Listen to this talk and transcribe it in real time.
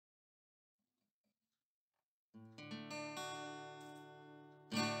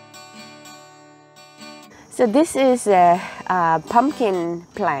So this is a pumpkin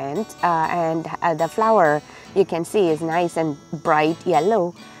plant, and the flower you can see is nice and bright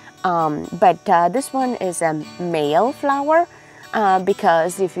yellow. But this one is a male flower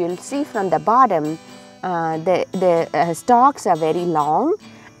because if you'll see from the bottom, the stalks are very long,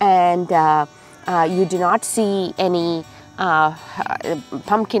 and you do not see any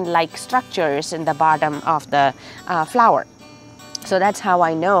pumpkin-like structures in the bottom of the flower. So that's how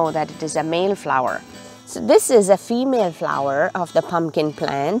I know that it is a male flower. So this is a female flower of the pumpkin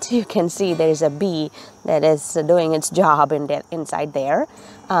plant. You can see there is a bee that is doing its job inside there,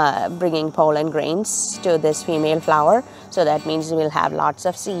 bringing pollen grains to this female flower. So that means we'll have lots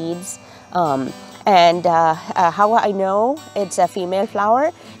of seeds. How I know it's a female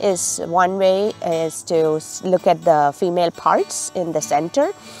flower is one way is to look at the female parts in the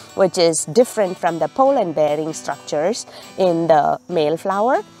center, which is different from the pollen bearing structures in the male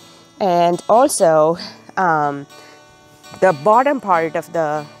flower. And also the bottom part of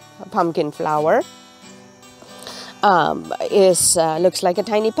the pumpkin flower looks like a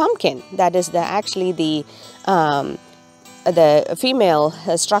tiny pumpkin. That is actually the female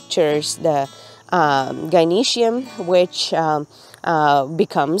structures, the gynoecium, which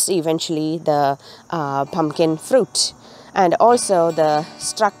becomes eventually the pumpkin fruit. And also the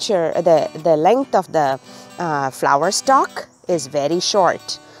structure, the length of the flower stalk is very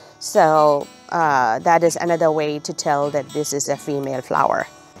short. So that is another way to tell that this is a female flower.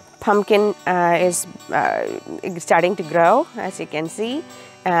 Pumpkin is starting to grow, as you can see,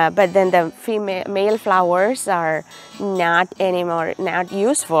 but then the male flowers are not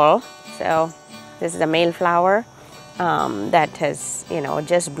useful. So this is a male flower that has,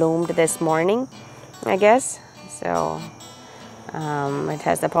 just bloomed this morning, I guess. So it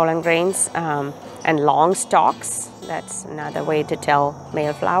has the pollen grains and long stalks. That's another way to tell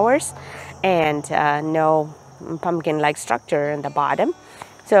male flowers, and no pumpkin-like structure in the bottom.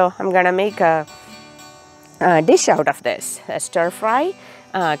 So I'm gonna make a dish out of this, a stir fry.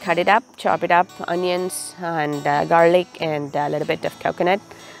 Cut it up, chop it up, onions and garlic and a little bit of coconut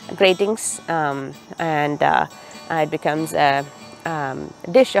gratings, and it becomes a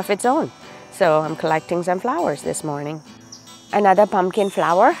dish of its own. So I'm collecting some flowers this morning. Another pumpkin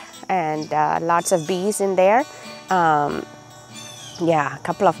flower, and lots of bees in there. Yeah, a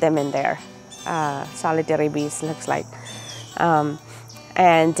couple of them in there. Solitary bees, looks like.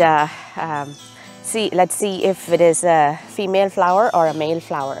 Let's see if it is a female flower or a male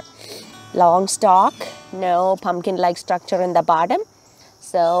flower. Long stalk, no pumpkin-like structure in the bottom.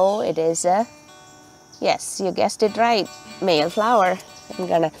 So it is a, yes, you guessed it right, male flower. I'm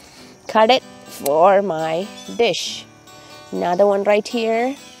gonna cut it for my dish. Another one right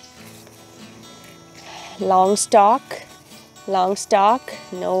here. Long stalk,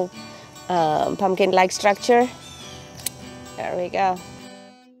 no pumpkin-like structure. There we go.